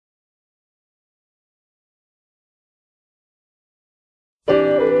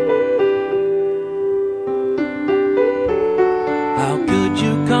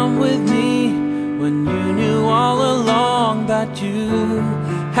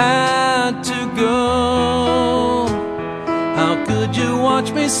had to go. How could you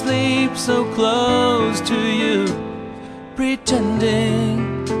watch me sleep so close to you,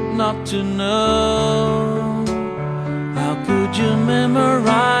 pretending not to know? How could you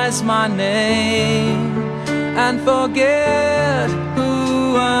memorize my name and forget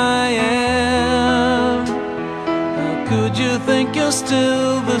who I am? How could you think you're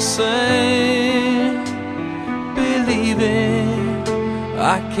still the same, believing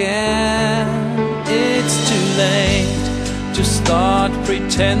I can? It's too late to start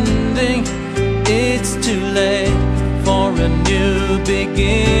pretending. It's too late for a new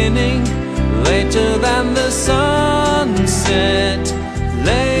beginning. Later than the sunset,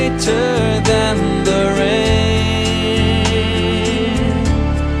 later than the rain,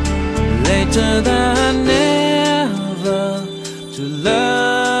 later than never to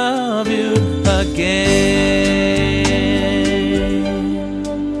love you again.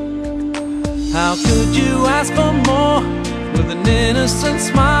 How could you ask for more with an innocent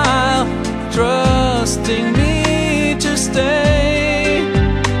smile, trusting me to stay?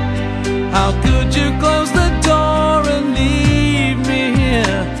 How could you close the door and leave me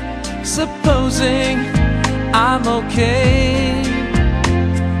here, supposing I'm okay?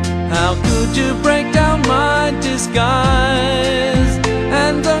 How could you break